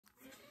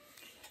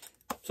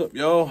What's up,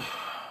 y'all?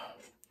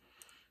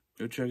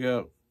 Go check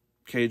out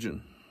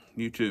Cajun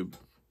YouTube.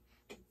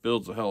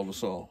 Builds a hell of a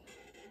saw.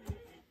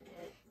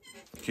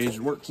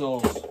 Cajun work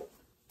saws.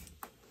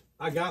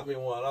 I got me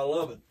one. I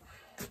love it.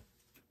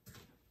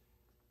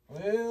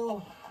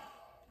 Well,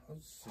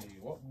 let's see.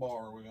 What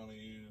bar are we going to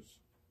use?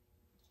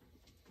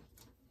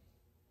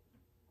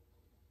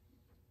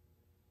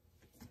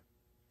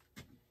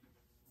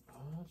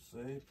 I'd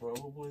say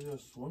probably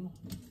this one.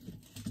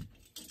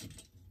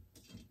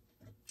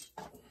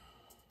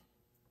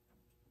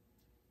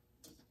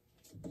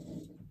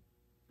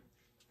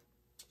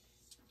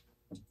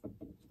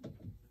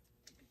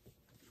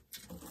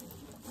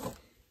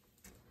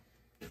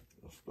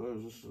 I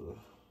suppose this is a,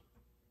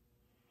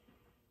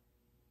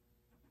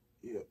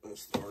 yeah,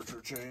 that's the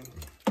Archer chain.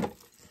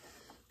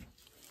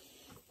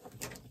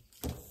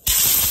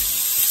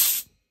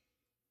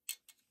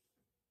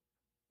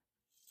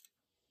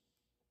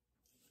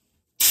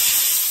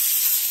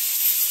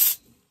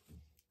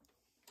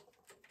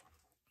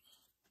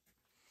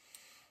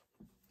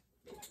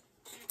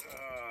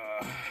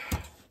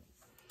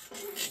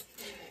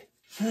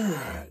 All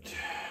right,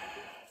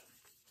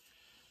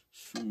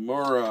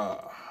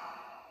 HUSQVARNA,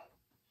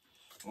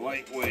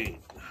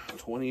 lightweight,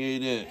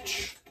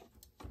 28-inch.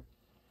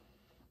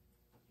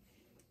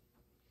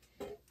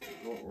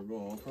 What we're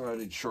going to probably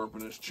need to sharpen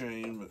this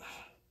chain, but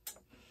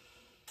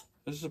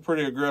this is a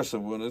pretty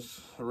aggressive one.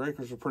 The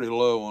rakers are pretty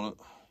low on it,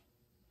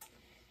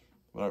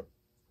 but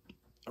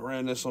I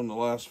ran this on the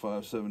last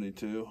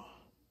 572,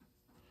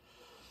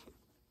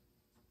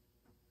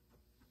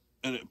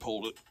 and it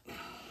pulled it.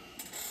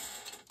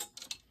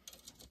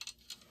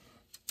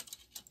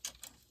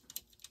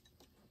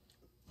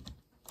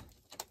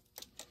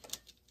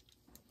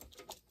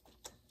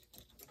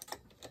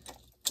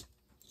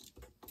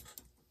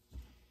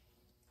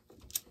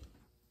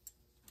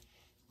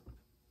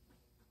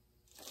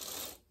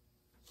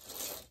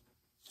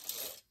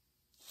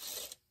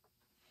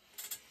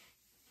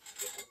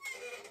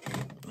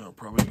 I'll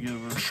probably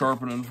give it a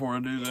sharpening before I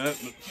do that,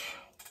 but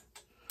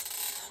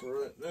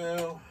for right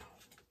now,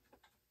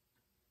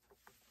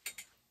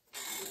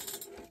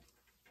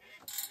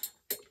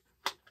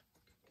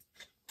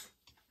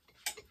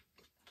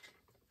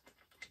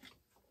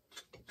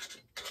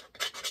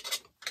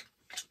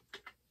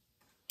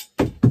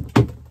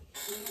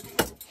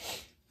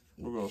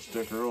 we're going to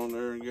stick her on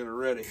there and get her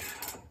ready.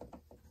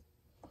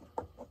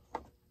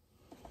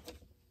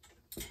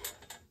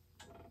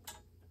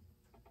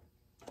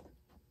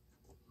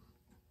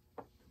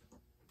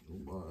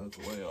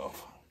 That's way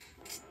off.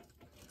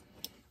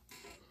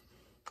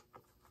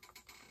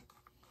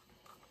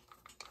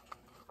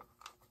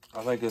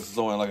 I think this is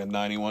only like a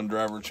 91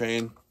 driver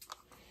chain,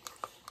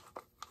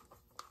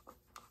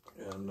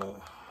 and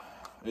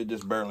it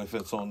just barely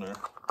fits on there.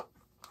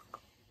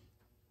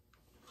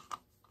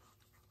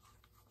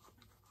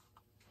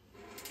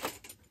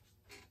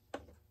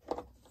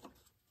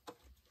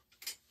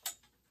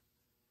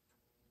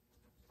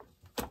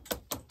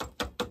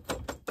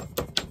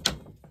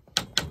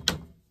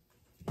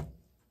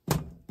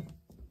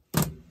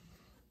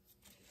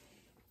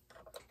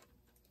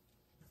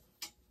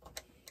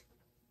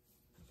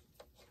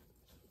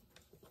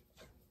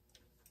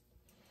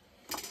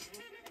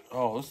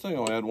 Oh, this thing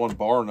only had one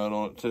bar nut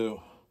on it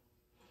too.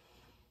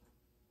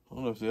 I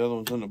don't know if the other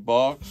one's in the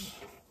box.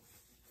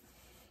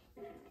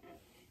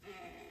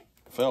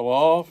 Fell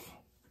off.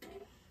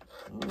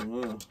 I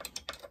don't know.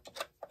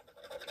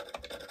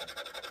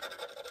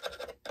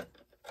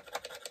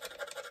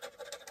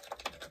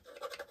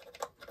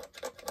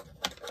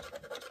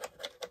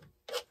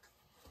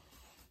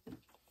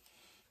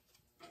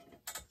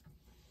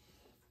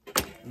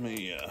 Let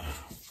me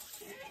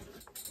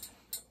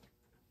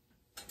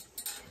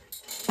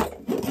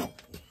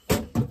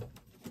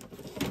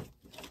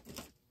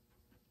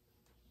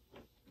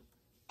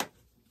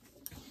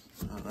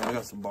I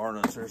got some bar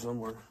nuts here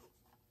somewhere.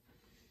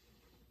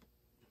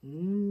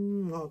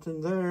 Not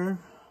in there.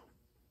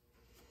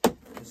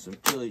 There's some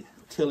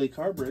Tilly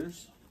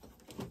carburetors.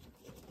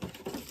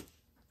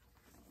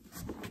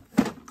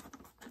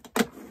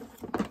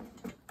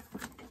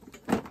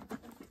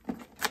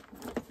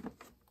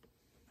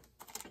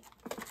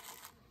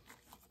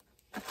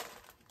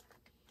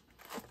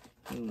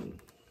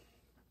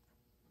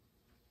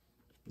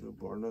 No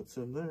bar nuts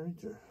in there,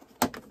 ain't there?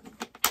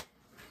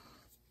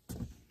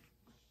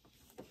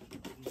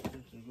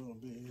 Gonna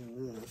be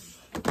in this.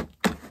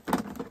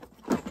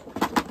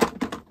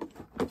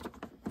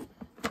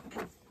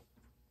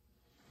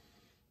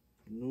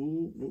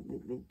 Nope.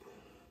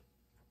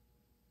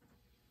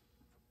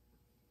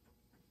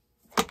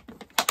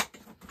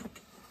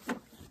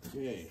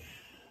 Okay.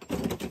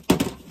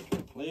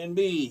 Plan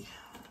B.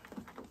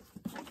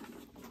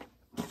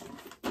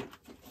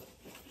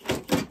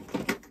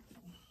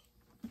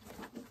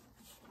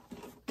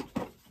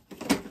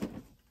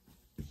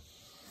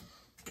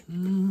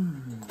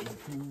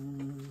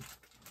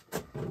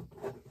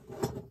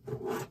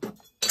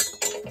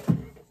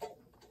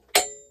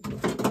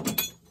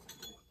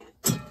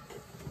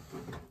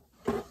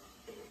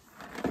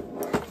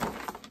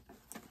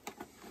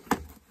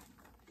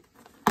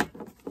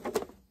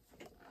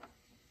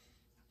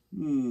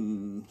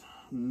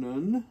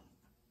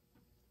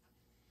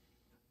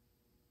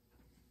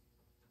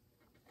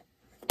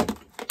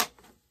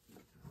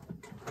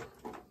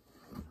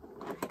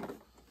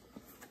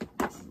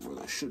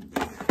 should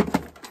be.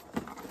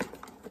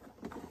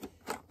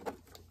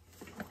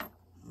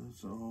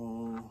 That's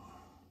all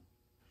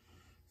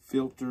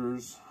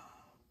filters,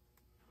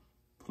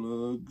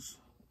 plugs,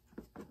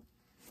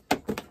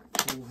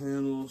 little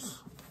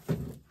handles.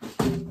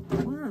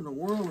 Where in the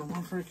world am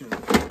I freaking?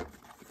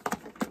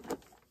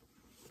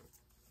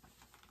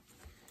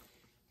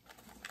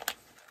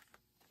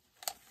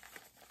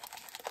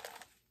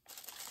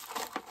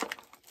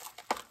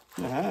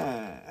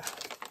 Aha.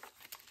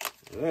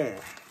 There.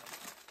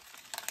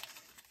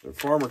 They're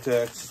farmer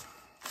tax,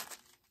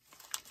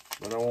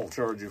 but I won't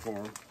charge you for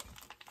them.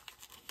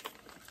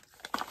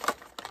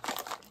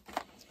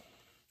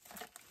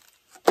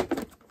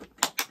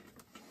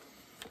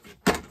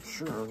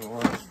 Sure, the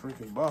last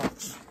freaking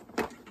box.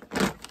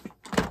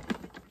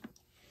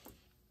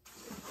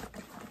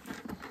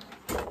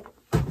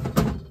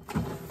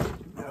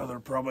 Yeah, they're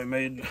probably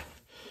made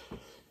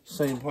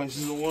same place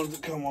as the ones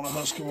that come on a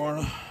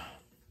HUSQVARNA.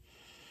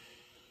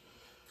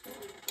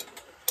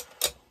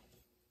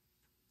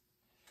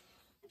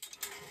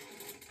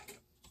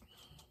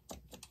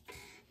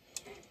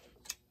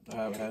 I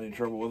haven't had any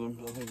trouble with them.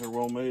 I think they're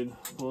well made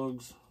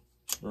plugs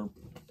or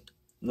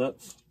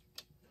nuts.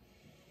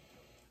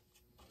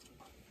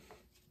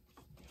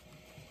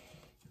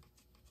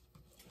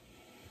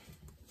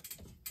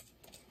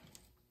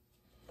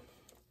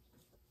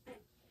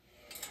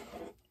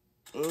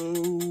 Oh,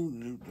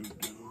 no.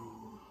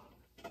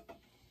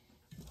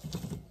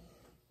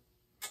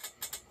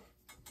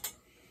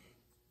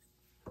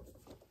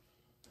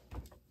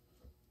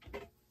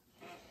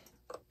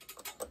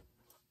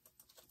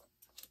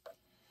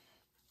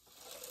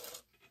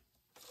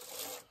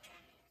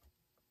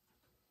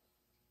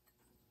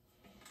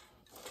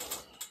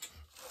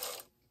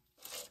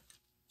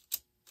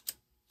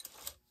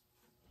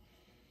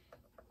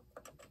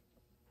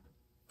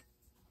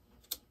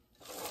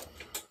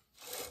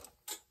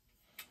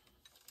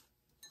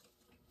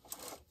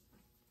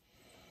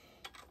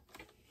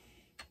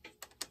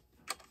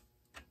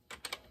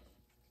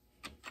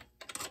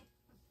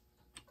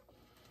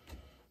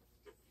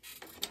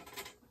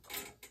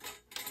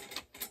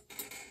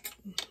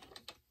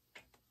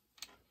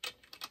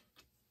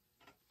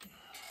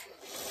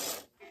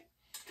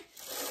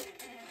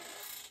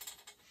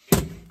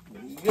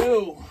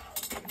 Go.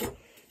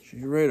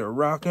 She's ready to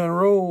rock and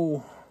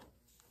roll.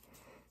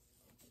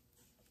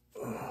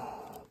 What's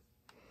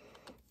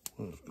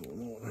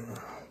going on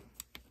here?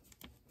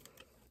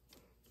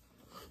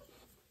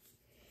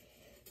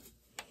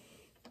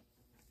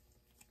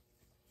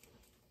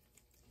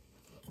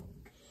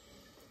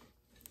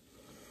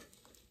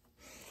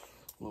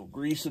 A little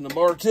grease in the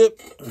bar tip.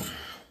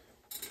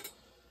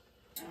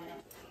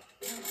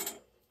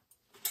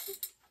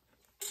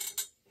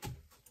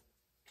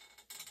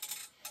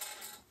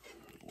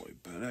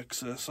 That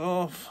excess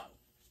off,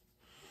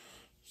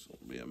 so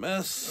it'll be a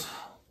mess.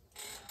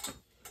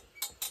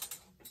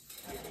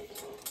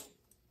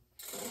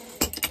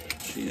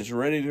 She is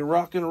ready to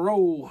rock and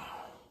roll.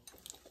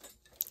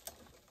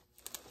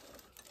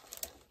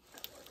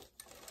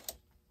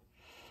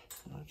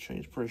 That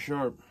changed pretty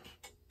sharp.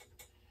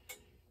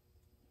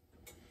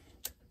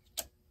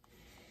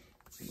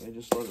 They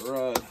just let it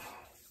ride.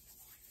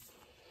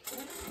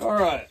 All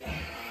right.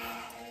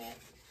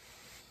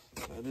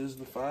 That is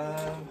the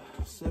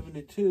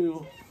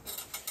 572.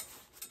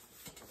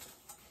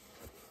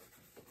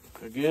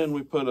 Again,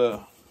 we put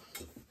a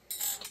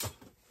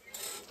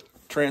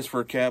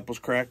transfer cap was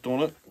cracked on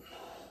it.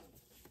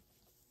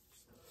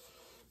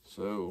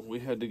 So we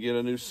had to get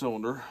a new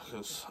cylinder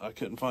because I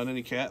couldn't find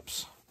any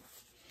caps.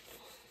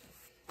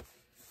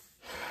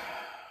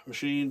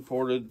 Machine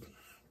ported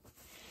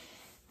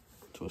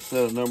to a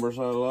set of numbers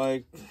I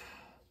liked.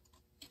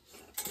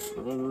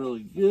 Run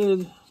really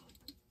good.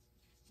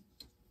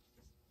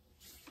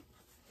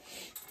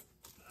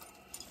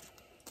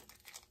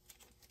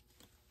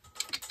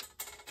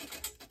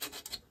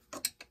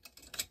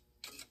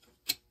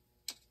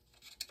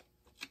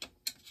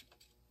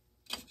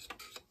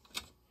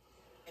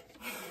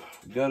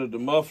 Got a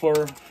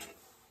demuffler,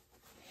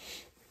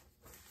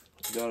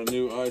 got a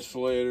new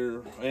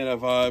isolator,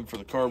 anti-vibe for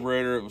the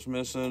carburetor it was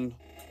missing.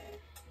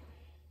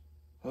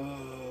 I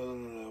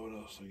don't know what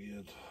else I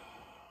get.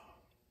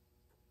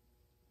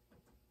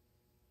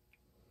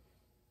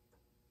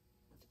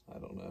 I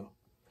don't know.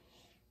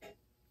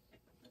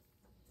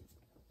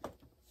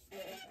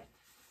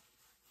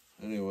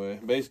 Anyway,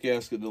 base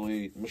gasket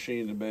delete,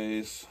 machine to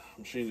base,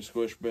 machine to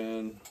squish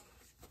bend.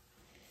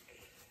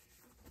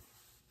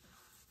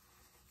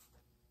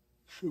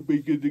 Should be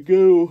good to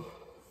go.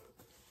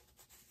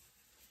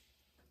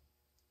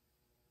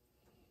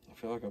 I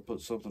feel like I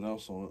put something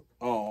else on it.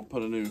 Oh, I'll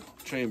put a new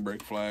chain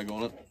brake flag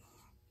on it.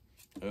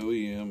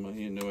 OEM,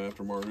 he ain't no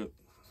aftermarket.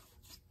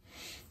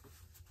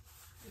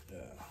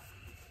 Yeah.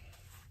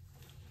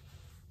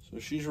 So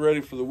she's ready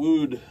for the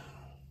wood.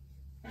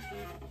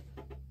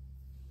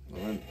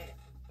 It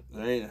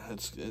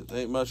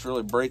ain't much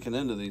really breaking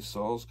into these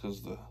saws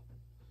because the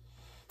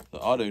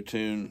auto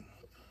tune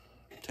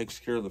takes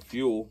care of the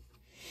fuel.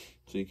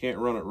 So you can't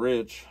run it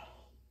rich.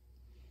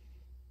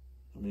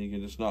 I mean, you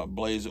can just not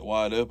blaze it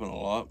wide open a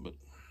lot, but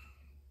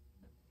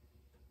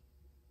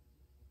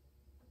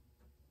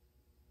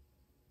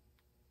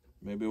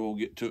maybe we'll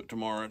get to it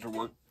tomorrow after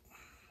work.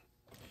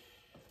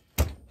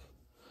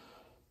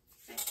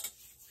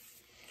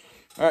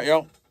 All right,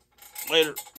 y'all. Later.